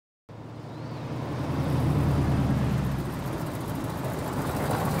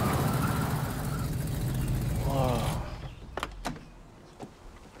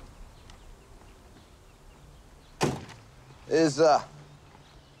Is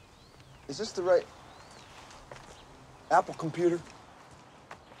this the right Apple computer?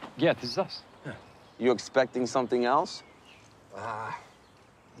 Yeah, this is us. Yeah. You expecting something else?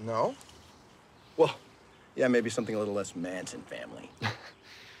 No. Well, yeah, maybe something a little less Manson family.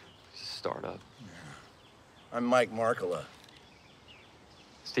 Startup. Yeah. I'm Mike Markula.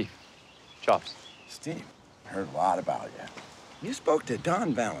 Steve. Chops. Steve, I heard a lot about you. You spoke to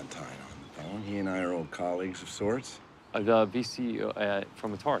Don Valentine on the phone. He and I are old colleagues of sorts. The VC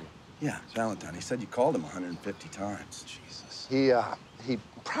from Atari. Yeah, Valentine. He said you called him 150 times. Jesus. He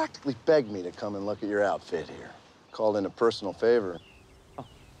practically begged me to come and look at your outfit here. Called in a personal favor. Oh,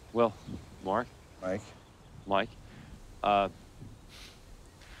 well, Mark. Mike.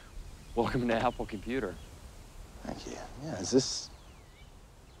 Welcome to Apple Computer. Thank you. Yeah, is this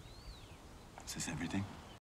everything?